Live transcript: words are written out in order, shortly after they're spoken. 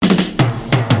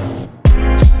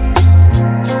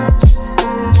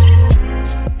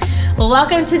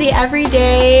Welcome to the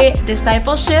Everyday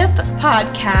Discipleship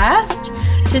Podcast.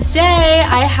 Today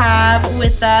I have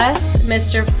with us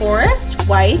Mr. Forrest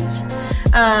White.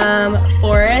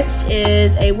 Forrest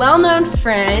is a well-known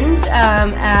friend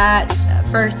at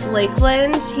First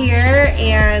Lakeland here,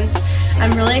 and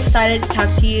I'm really excited to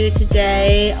talk to you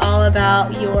today all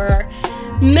about your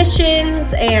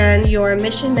missions and your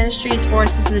mission ministries.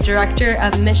 Forrest is the director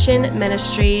of mission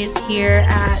ministries here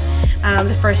at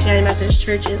the First United Methodist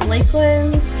Church in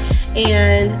Lakeland,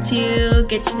 and to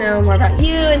get to know more about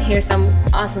you and hear some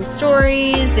awesome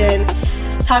stories and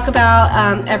talk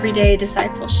about everyday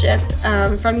discipleship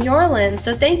from your lens.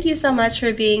 So thank you so much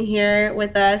for being here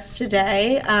with us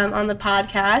today on the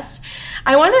podcast.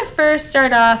 I want to first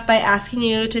start off by asking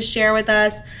you to share with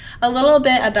us a little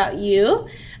bit about you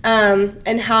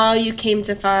and how you came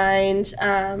to find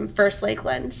First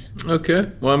Lakeland.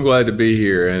 Okay. Well, I'm glad to be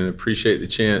here and appreciate the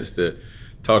chance to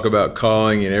talk about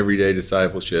calling and everyday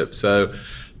discipleship. So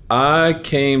I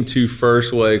came to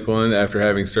First Lakeland after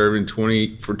having served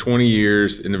for 20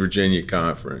 years in the Virginia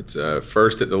Conference,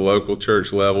 first at the local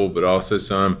church level, but also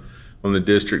some on the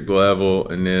district level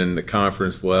and then the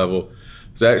conference level.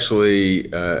 I was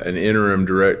actually an interim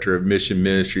director of mission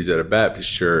ministries at a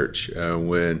Baptist church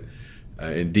when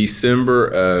in December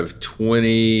of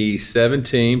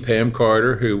 2017, Pam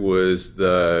Carter, who was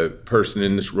the person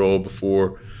in this role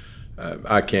before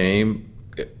I came,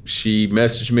 she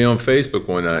messaged me on Facebook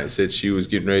one night and said she was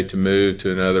getting ready to move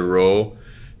to another role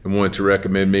and wanted to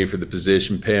recommend me for the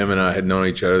position. Pam and I had known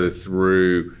each other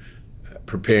through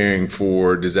preparing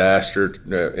for disaster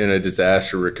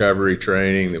recovery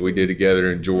training that we did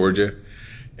together in Georgia.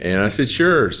 And I said,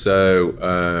 sure.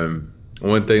 So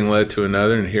one thing led to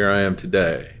another, and here I am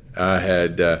today. I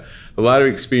had a lot of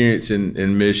experience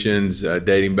in missions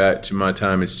dating back to my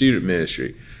time in student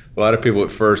ministry. A lot of people at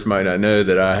first might not know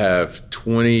that I have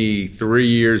 23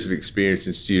 years of experience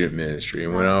in student ministry.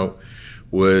 And when I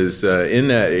was in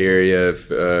that area of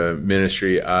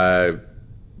ministry, I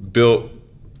built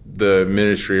the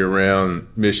ministry around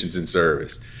missions and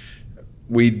service.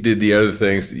 We did the other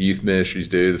things that youth ministries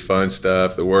do, the fun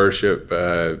stuff, the worship,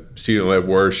 student-led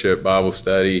worship, Bible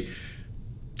study,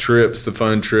 trips, the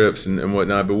fun trips and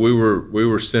whatnot. But we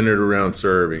were centered around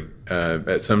serving.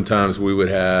 At sometimes we would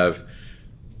have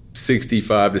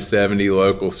 65 to 70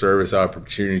 local service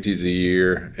opportunities a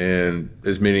year and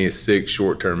as many as 6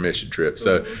 short-term mission trips.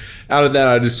 So out of that,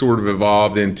 I just sort of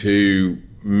evolved into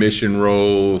mission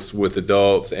roles with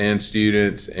adults and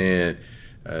students and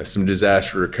some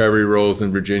disaster recovery roles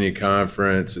in Virginia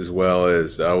Conference, as well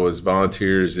as I was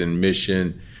volunteers and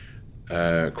mission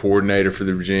coordinator for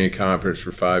the Virginia Conference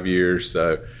for 5 years.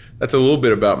 So that's a little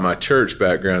bit about my church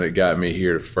background that got me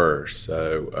here first.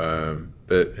 So,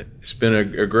 but it's been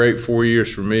a great 4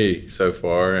 years for me so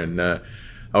far, and I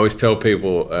always tell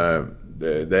people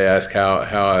they ask how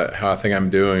I think I'm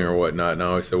doing or whatnot, and I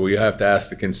always say, well, you have to ask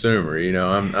the consumer. You know,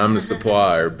 I'm the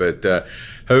supplier, but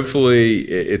hopefully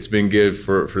it's been good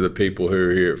for the people who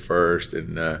are here at First,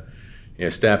 and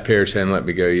Staff Parish hadn't let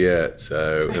me go yet.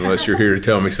 So unless you're here to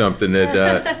tell me something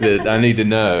that I need to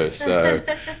know, so.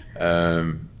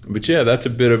 But yeah, that's a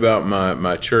bit about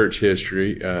my church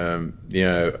history. Going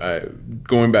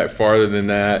back farther than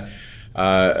that,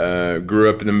 I grew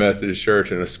up in a Methodist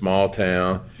church in a small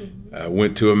town.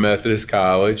 Went to a Methodist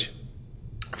college.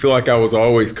 I feel like I was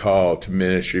always called to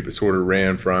ministry, but sort of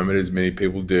ran from it, as many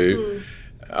people do.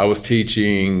 I was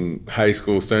teaching high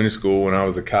school, Sunday school when I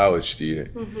was a college student.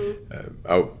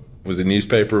 I was a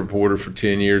newspaper reporter for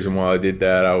 10 years, and while I did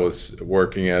that, I was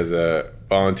working as a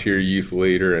volunteer youth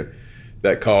leader, and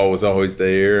that call was always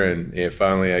there, and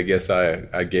finally, I guess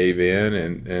I gave in,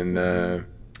 and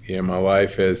my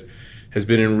life has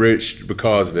been enriched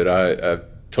because of it. I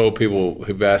told people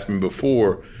who've asked me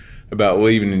before about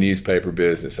leaving the newspaper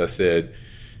business. I said,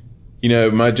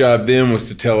 my job then was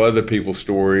to tell other people's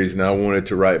stories, and I wanted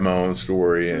to write my own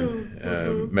story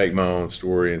and make my own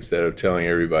story instead of telling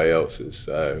everybody else's.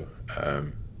 So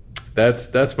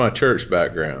that's my church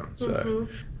background. So.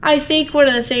 I think one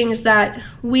of the things that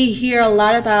we hear a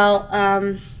lot about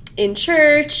in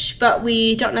church, but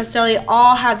we don't necessarily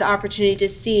all have the opportunity to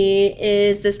see,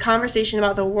 is this conversation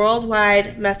about the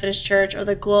worldwide Methodist Church or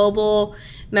the global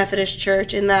Methodist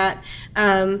Church, in that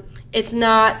it's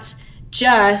not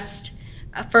just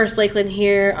First Lakeland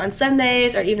here on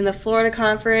Sundays, or even the Florida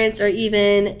Conference, or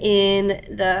even in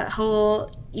the whole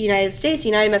United States,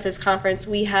 United Methodist Conference.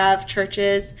 We have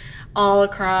churches all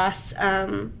across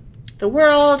the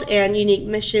world and unique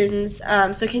missions.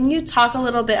 So can you talk a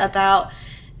little bit about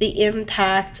the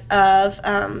impact of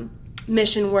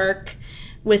mission work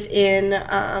within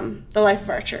the life of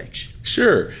our church?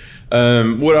 Sure.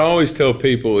 What I always tell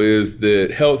people is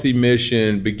that healthy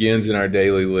mission begins in our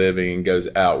daily living and goes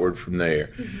outward from there.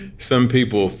 Some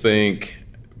people think,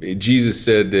 Jesus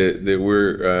said that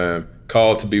we're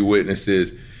called to be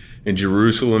witnesses in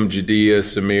Jerusalem, Judea,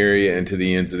 Samaria, and to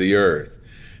the ends of the earth.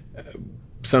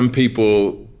 Some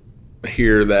people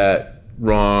hear that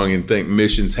wrong and think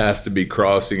missions has to be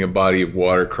crossing a body of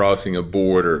water, crossing a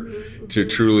border to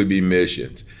truly be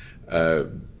missions.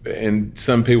 And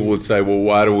some people would say, well,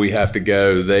 why do we have to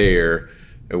go there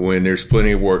when there's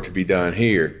plenty of work to be done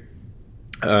here?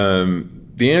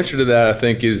 The answer to that, I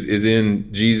think, is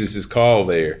in Jesus' call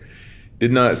there.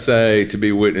 Did not say to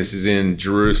be witnesses in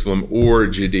Jerusalem or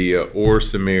Judea or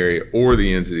Samaria or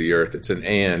the ends of the earth. It's an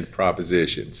and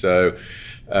proposition. So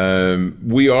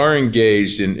we are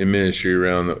engaged in ministry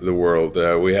around the world.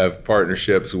 We have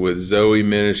partnerships with Zoe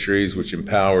Ministries, which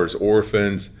empowers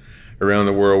orphans around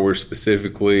the world. We're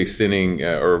specifically sending,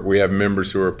 or we have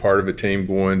members who are part of a team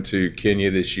going to Kenya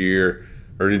this year,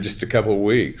 or in just a couple of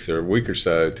weeks or a week or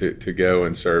so to go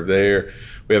and serve there.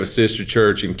 We have a sister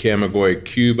church in Camagüey,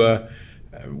 Cuba.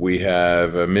 We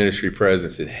have a ministry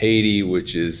presence in Haiti,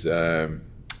 which is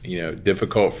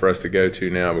difficult for us to go to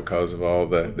now because of all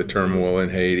the turmoil in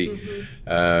Haiti.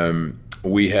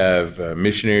 We have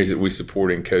missionaries that we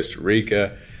support in Costa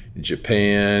Rica,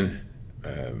 Japan.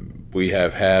 We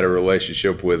have had a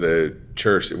relationship with a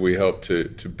church that we helped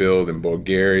to build in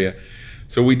Bulgaria.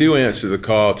 So we do answer the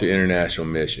call to international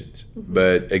missions.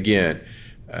 But again,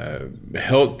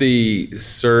 healthy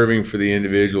serving for the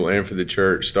individual and for the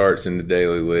church starts in the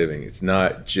daily living. It's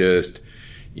not just,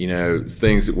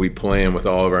 things that we plan with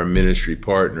all of our ministry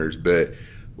partners, but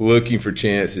looking for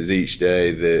chances each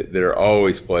day that are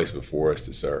always placed before us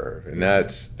to serve. And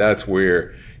that's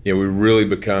where, we really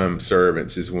become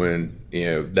servants, is when,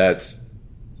 that's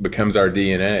becomes our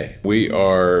DNA. We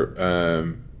are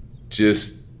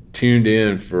just tuned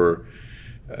in for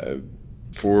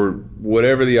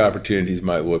whatever the opportunities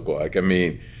might look like. I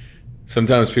mean,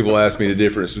 sometimes people ask me the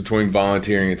difference between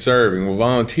volunteering and serving. Well,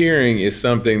 volunteering is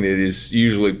something that is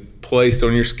usually placed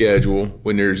on your schedule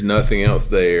when there's nothing else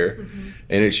there,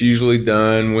 and it's usually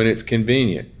done when it's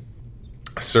convenient.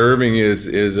 Serving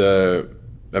is a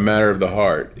matter of the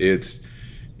heart. It's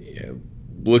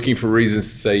looking for reasons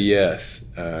to say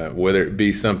yes, whether it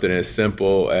be something as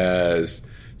simple as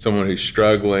someone who's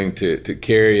struggling to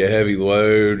carry a heavy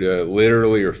load,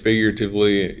 literally or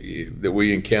figuratively, that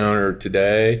we encounter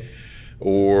today,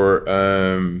 or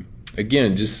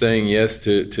again, just saying yes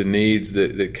to needs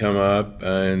that come up,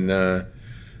 and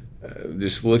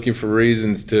just looking for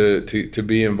reasons to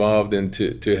be involved and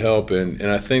to help. And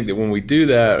I think that when we do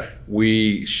that,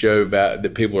 we show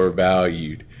that people are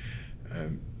valued.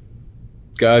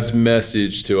 God's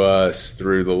message to us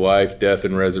through the life, death,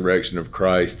 and resurrection of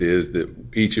Christ is that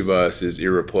each of us is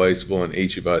irreplaceable and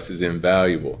each of us is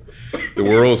invaluable. The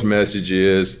world's message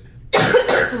is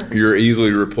you're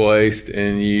easily replaced,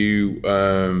 and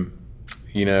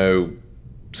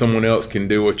someone else can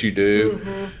do what you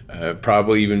do,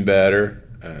 probably even better.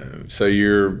 So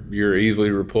you're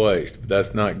easily replaced. But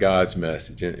that's not God's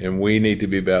message, and we need to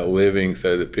be about living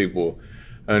so that people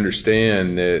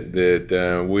understand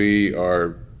that we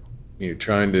are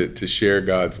trying to share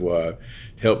God's love,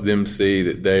 to help them see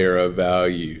that they are of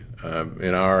value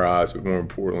in our eyes, but more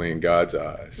importantly in God's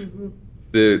eyes.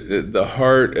 The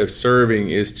heart of serving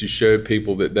is to show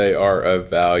people that they are of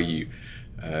value,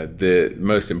 that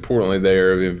most importantly they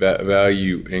are of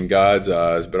value in God's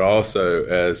eyes, but also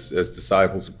as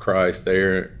disciples of Christ they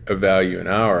are of value in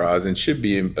our eyes and should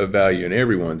be of value in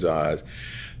everyone's eyes.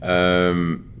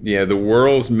 The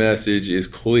world's message is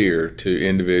clear to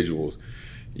individuals.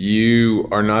 You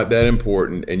are not that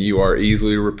important and you are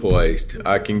easily replaced.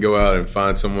 I can go out and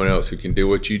find someone else who can do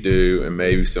what you do, and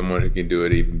maybe someone who can do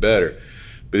it even better.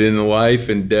 But in the life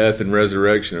and death and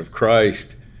resurrection of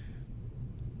Christ,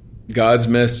 God's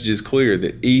message is clear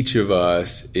that each of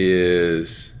us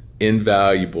is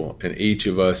invaluable and each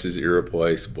of us is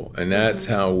irreplaceable. And that's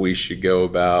how we should go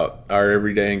about our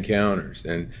everyday encounters.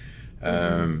 And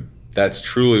that's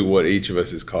truly what each of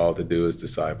us is called to do as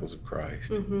disciples of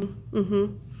Christ.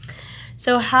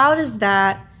 So how does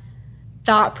that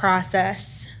thought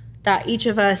process that each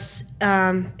of us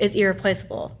is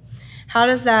irreplaceable, how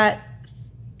does that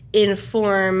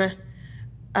inform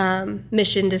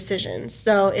mission decisions?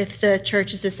 So if the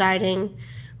church is deciding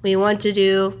we want to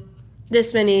do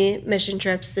this many mission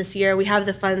trips this year, we have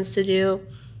the funds to do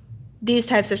these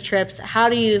types of trips, how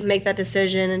do you make that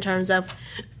decision in terms of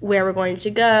where we're going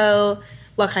to go,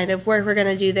 what kind of work we're going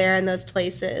to do there in those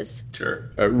places?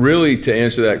 Sure. Really, to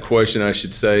answer that question, I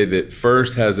should say that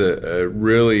First has a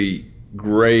really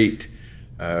great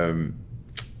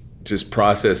just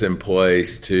process in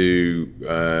place to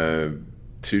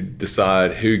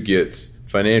decide who gets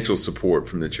financial support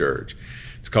from the church.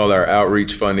 It's called our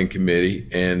Outreach Funding Committee,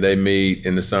 and they meet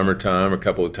in the summertime a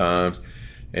couple of times,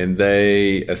 and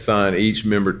they assign each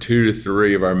member 2 to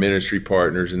 3 of our ministry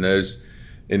partners, and those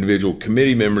individual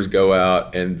committee members go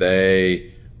out and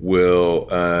they will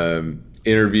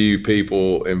interview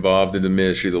people involved in the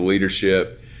ministry, the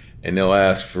leadership, and they'll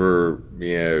ask for,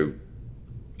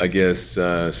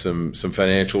 some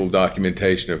financial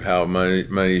documentation of how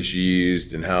money is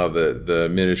used and how the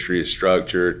ministry is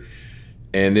structured.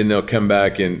 And then they'll come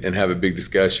back and have a big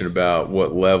discussion about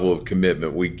what level of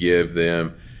commitment we give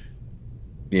them,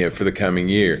 for the coming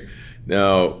year.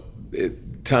 Now,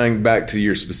 tying back to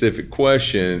your specific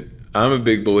question, I'm a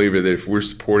big believer that if we're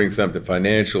supporting something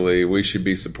financially, we should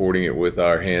be supporting it with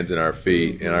our hands and our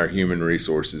feet and our human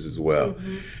resources as well.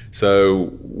 Mm-hmm. So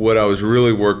what I was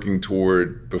really working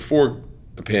toward before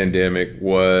the pandemic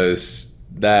was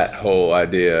that whole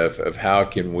idea of how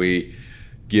can we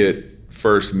get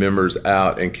first members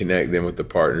out and connect them with the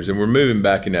partners. And we're moving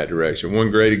back in that direction. One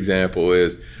great example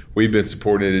is we've been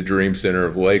supporting the Dream Center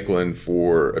of Lakeland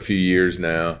for a few years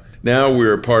now. Now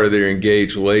we're a part of their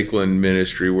Engage Lakeland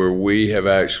ministry, where we have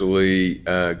actually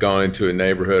gone into a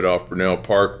neighborhood off Brunel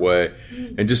Parkway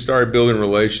and just started building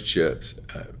relationships.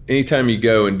 Anytime you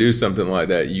go and do something like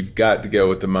that, you've got to go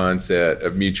with the mindset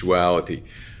of mutuality.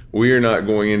 We are not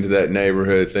going into that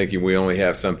neighborhood thinking we only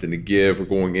have something to give. We're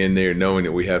going in there knowing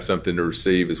that we have something to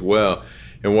receive as well.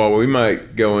 And while we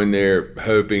might go in there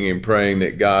hoping and praying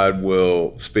that God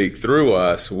will speak through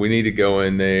us, we need to go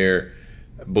in there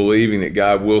believing that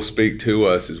God will speak to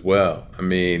us as well. I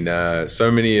mean,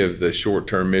 so many of the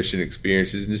short-term mission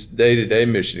experiences and just day-to-day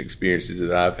mission experiences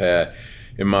that I've had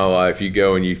in my life, you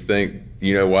go and you think,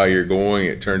 why you're going,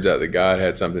 it turns out that God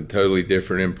had something totally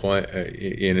different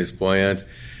in his plans.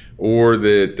 Or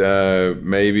that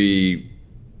maybe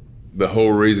the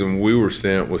whole reason we were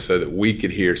sent was so that we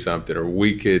could hear something, or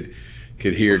we could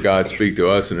hear God speak to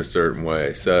us in a certain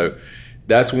way. So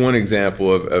that's one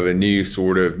example of a new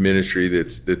sort of ministry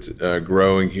that's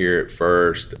growing here at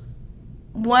First.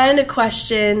 One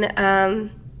question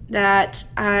that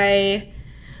I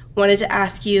wanted to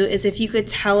ask you is if you could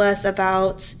tell us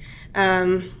about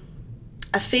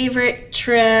a favorite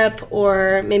trip,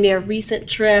 or maybe a recent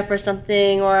trip or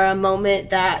something, or a moment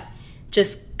that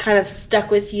just kind of stuck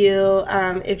with you,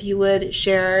 if you would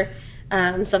share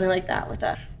something like that with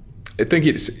us. I think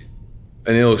it's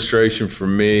an illustration for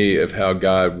me of how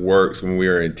God works when we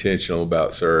are intentional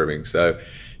about serving. So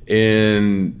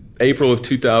in April of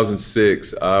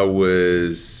 2006, I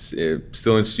was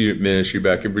still in student ministry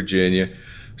back in Virginia.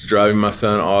 I was driving my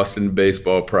son Austin to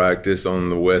baseball practice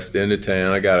on the west end of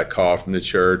town. I got a call from the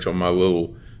church on my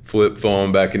little flip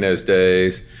phone back in those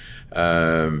days.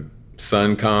 Suncom,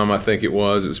 I think it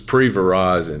was. It was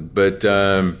pre-Verizon. But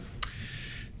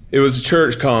it was a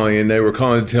church calling, and they were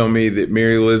calling to tell me that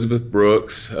Mary Elizabeth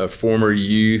Brooks, a former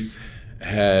youth,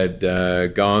 had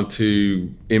gone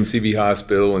to MCV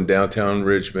Hospital in downtown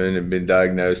Richmond and been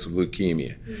diagnosed with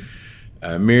leukemia.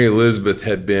 Mary Elizabeth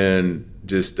had been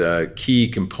just a key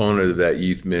component of that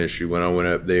youth ministry when I went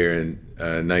up there in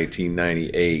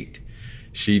 1998.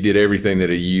 She did everything that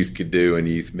a youth could do in a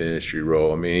youth ministry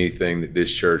role. I mean, anything that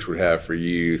this church would have for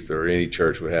youth or any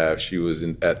church would have, she was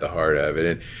at the heart of it.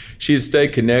 And she had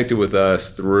stayed connected with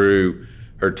us through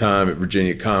her time at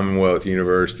Virginia Commonwealth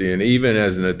University, and even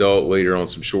as an adult leader on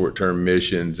some short-term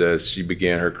missions as she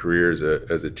began her career as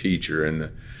a teacher in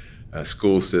the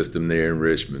school system there in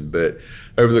Richmond. But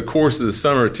over the course of the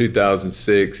summer of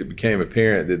 2006, it became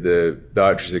apparent that the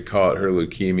doctors had caught her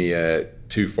leukemia at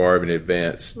too far of an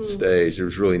advanced stage. There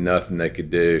was really nothing they could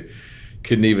do.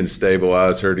 Couldn't even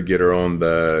stabilize her to get her on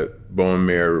the bone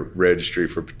marrow registry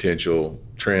for potential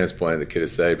transplant that could have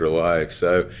saved her life.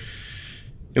 So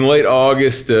in late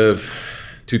August of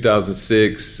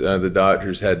 2006, the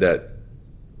doctors had that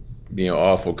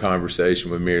awful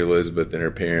conversation with Mary Elizabeth and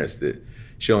her parents that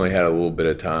she only had a little bit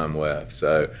of time left.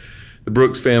 So the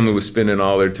Brooks family was spending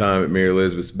all their time at Mary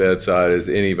Elizabeth's bedside, as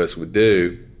any of us would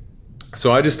do.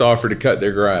 So I just offered to cut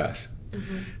their grass.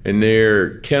 Mm-hmm. And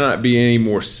there cannot be any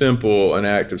more simple an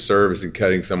act of service than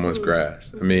cutting someone's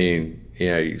grass. I mean,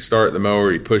 you start the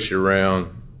mower, you push it around,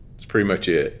 that's pretty much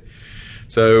it.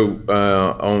 So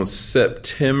on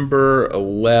September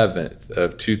 11th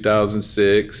of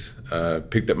 2006,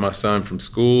 picked up my son from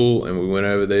school and we went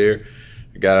over there.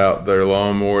 I got out their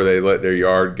lawnmower. They let their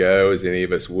yard go, as any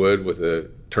of us would with a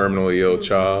terminally ill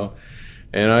child.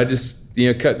 And I just,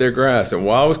 cut their grass. And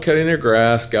while I was cutting their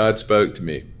grass, God spoke to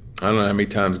me. I don't know how many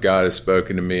times God has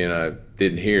spoken to me and I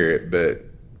didn't hear it, but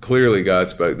clearly God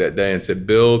spoke that day and said,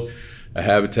 build a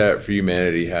Habitat for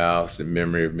Humanity house in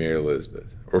memory of Mary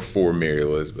Elizabeth, or for Mary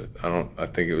Elizabeth. I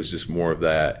think it was just more of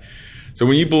that. So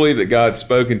when you believe that God's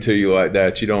spoken to you like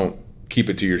that, you don't keep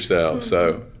it to yourself. Mm-hmm.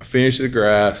 So I finished the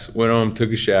grass, went home,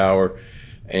 took a shower,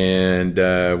 and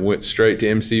went straight to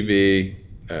MCV,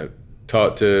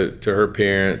 talked to her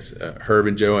parents, Herb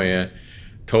and Joanne,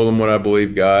 told them what I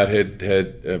believe God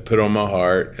had put on my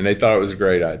heart, and they thought it was a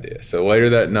great idea. So later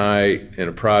that night, in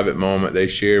a private moment, they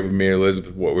shared with Mary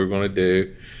Elizabeth what we were going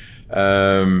to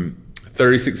do.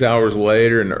 36 hours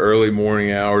later, in the early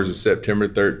morning hours of September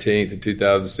 13th of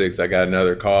 2006, I got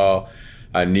another call.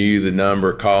 I knew the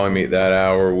number calling me at that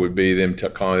hour would be them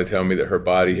calling to tell me that her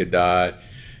body had died,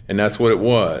 and that's what it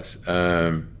was.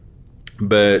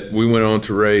 But we went on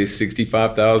to raise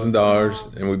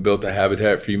 $65,000, and we built a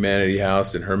Habitat for Humanity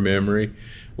house in her memory.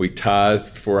 We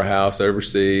tithed for a house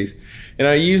overseas, and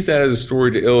I used that as a story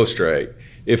to illustrate.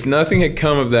 If nothing had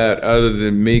come of that other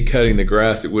than me cutting the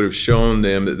grass, it would have shown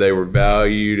them that they were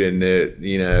valued and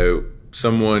that,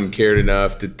 someone cared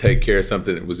enough to take care of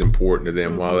something that was important to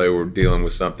them while they were dealing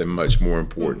with something much more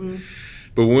important. Mm-hmm.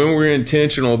 But when we're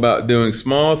intentional about doing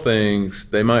small things,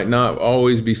 they might not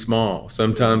always be small.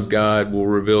 Sometimes God will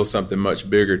reveal something much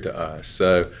bigger to us.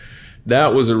 So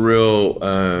that was a real,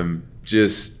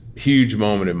 just huge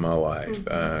moment in my life,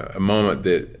 a moment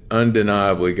that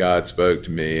undeniably God spoke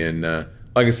to me. And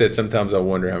like I said, sometimes I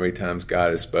wonder how many times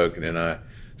God has spoken and I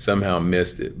somehow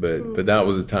missed it. But that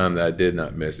was a time that I did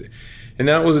not miss it. And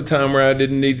that was a time where I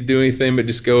didn't need to do anything but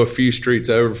just go a few streets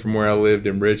over from where I lived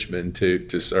in Richmond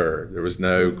to serve. There was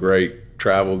no great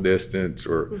travel distance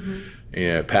or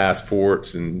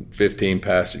passports and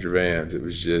 15-passenger vans. It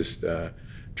was just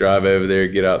drive over there,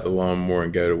 get out the lawnmower,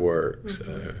 and go to work.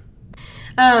 So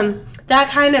that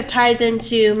kind of ties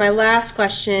into my last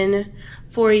question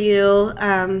for you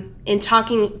in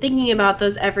thinking about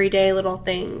those everyday little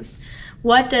things.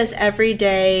 What does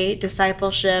everyday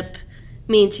discipleship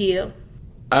mean to you?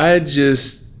 I'm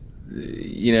just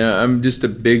a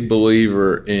big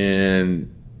believer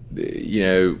in,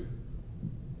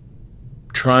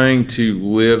 trying to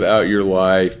live out your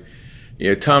life.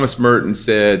 Thomas Merton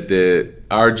said that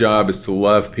our job is to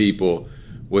love people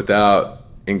without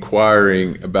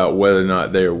inquiring about whether or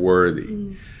not they are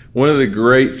worthy. One of the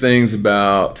great things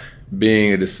about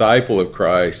being a disciple of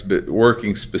Christ, but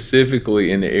working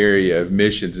specifically in the area of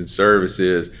missions and service,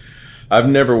 is I've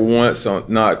never once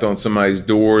knocked on somebody's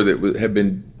door that had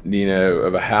been,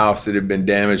 of a house that had been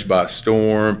damaged by a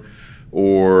storm,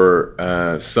 or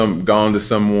gone to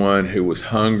someone who was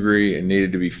hungry and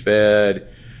needed to be fed,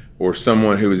 or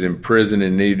someone who was in prison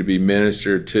and needed to be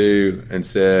ministered to, and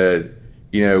said,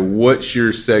 what's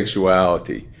your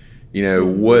sexuality?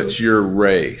 What's your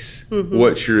race?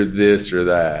 What's your this or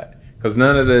that? Because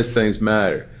none of those things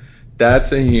matter.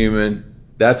 That's a human.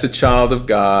 That's a child of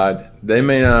God. They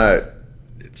may not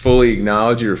fully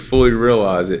acknowledge it or fully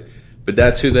realize it, but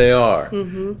that's who they are.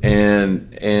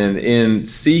 And in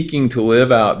seeking to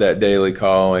live out that daily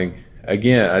calling,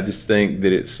 again, I just think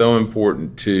that it's so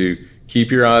important to keep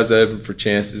your eyes open for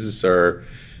chances to serve,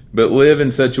 but live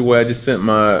in such a way. I just sent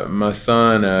my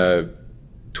son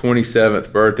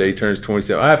 27th birthday. He turns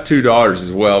 27. I have two daughters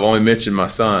as well. I've only mentioned my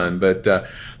son, but I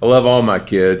love all my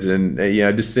kids. And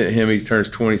I just sent him, he turns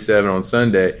 27 on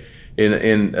Sunday,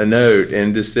 in a note,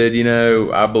 and just said,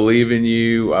 I believe in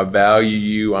you, I value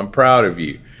you, I'm proud of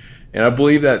you. And I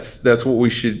believe that's what we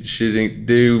should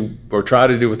do, or try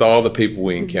to do, with all the people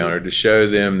we encounter, to show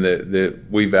them that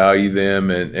we value them,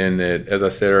 and that, as I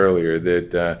said earlier,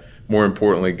 that more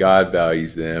importantly, God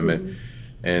values them,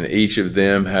 and each of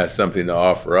them has something to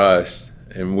offer us,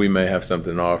 and we may have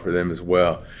something to offer them as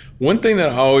well. One thing that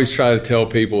I always try to tell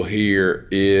people here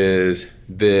is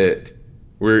that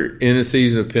we're in a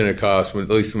season of Pentecost, at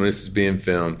least when this is being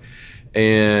filmed,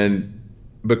 and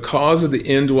because of the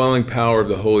indwelling power of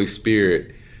the Holy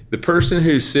Spirit, the person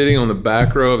who's sitting on the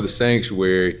back row of the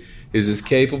sanctuary is as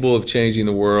capable of changing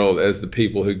the world as the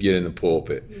people who get in the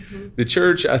pulpit. The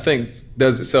church, I think,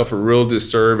 does itself a real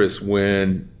disservice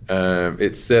when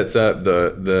it sets up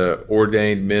the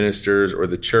ordained ministers or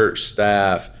the church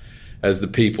staff as the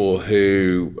people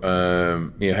who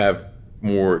have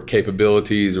more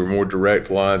capabilities or more direct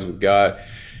lines with God.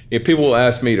 People will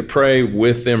ask me to pray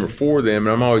with them or for them,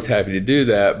 and I'm always happy to do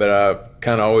that, but I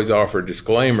kind of always offer a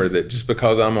disclaimer that just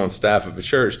because I'm on staff of a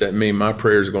church doesn't mean my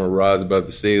prayers are going to rise above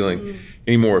the ceiling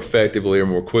any more effectively or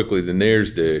more quickly than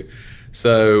theirs do.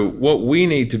 So what we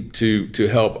need to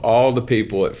help all the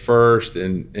people at First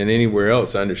and anywhere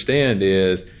else understand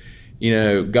is,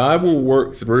 God will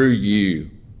work through you.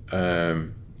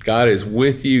 God is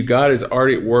with you. God is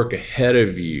already at work ahead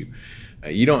of you.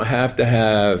 You don't have to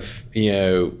have,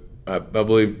 I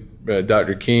believe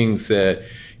Dr. King said,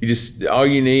 all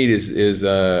you need is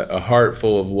a heart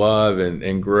full of love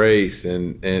and grace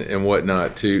and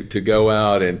whatnot to go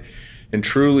out and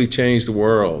truly change the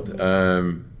world.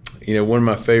 One of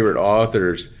my favorite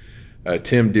authors,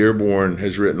 Tim Dearborn,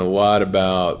 has written a lot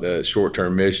about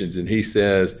short-term missions, and he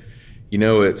says,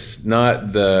 it's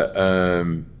not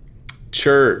the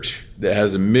church that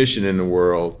has a mission in the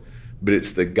world, but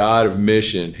it's the God of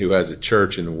mission who has a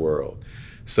church in the world.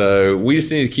 So we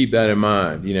just need to keep that in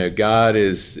mind. God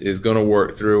is going to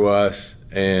work through us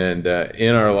and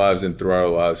in our lives and through our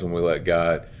lives when we let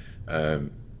God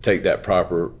take that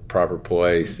proper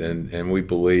place. And we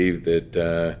believe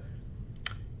that,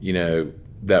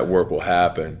 that work will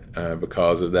happen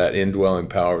because of that indwelling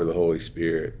power of the Holy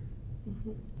Spirit.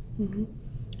 Mm-hmm. Mm-hmm.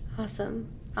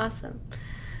 Awesome.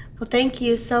 Well, thank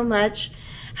you so much.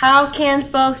 How can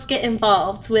folks get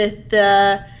involved with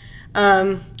the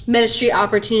ministry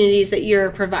opportunities that you're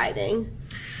providing?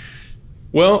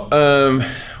 Well,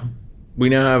 we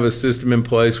now have a system in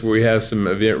place where we have some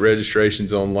event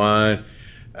registrations online.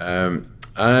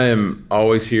 I am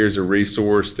always here as a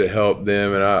resource to help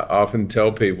them, and I often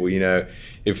tell people,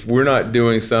 if we're not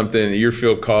doing something and you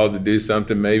feel called to do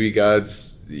something, maybe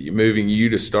God's moving you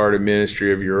to start a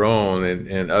ministry of your own,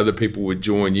 and other people would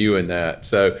join you in that.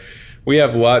 So we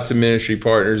have lots of ministry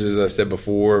partners, as I said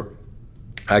before.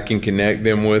 I can connect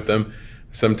them with them.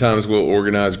 Sometimes we'll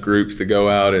organize groups to go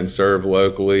out and serve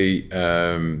locally.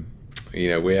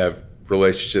 We have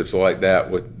relationships like that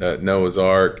with Noah's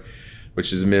Ark,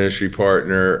 which is a ministry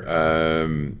partner,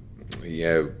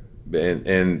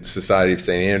 and Society of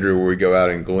St. Andrew, where we go out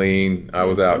and glean. I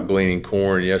was out gleaning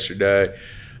corn yesterday.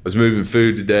 I was moving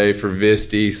food today for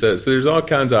Visti. So there's all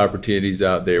kinds of opportunities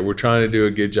out there. We're trying to do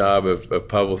a good job of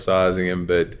publicizing them,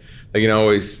 but they can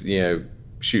always,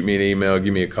 shoot me an email,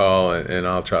 give me a call, and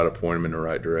I'll try to point them in the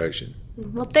right direction.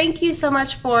 Well, thank you so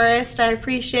much, Forrest. I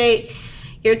appreciate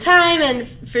your time and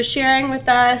for sharing with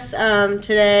us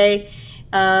today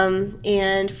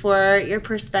and for your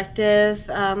perspective.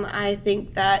 I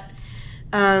think that,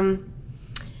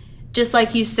 just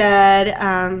like you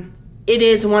said, it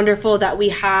is wonderful that we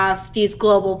have these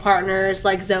global partners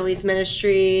like Zoe's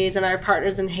Ministries and our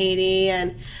partners in Haiti,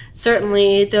 and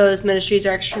certainly those ministries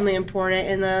are extremely important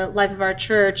in the life of our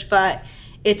church, but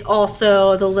it's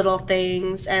also the little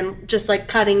things, and just like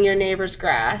cutting your neighbor's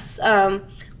grass.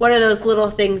 What are those little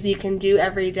things you can do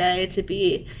every day to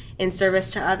be in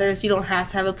service to others? You don't have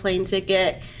to have a plane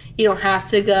ticket. You don't have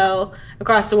to go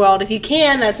across the world. If you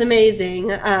can, that's amazing,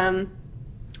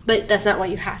 but that's not what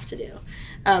you have to do.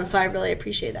 So I really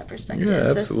appreciate that perspective. Yeah,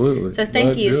 absolutely. So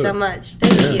thank you so much.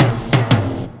 Thank you.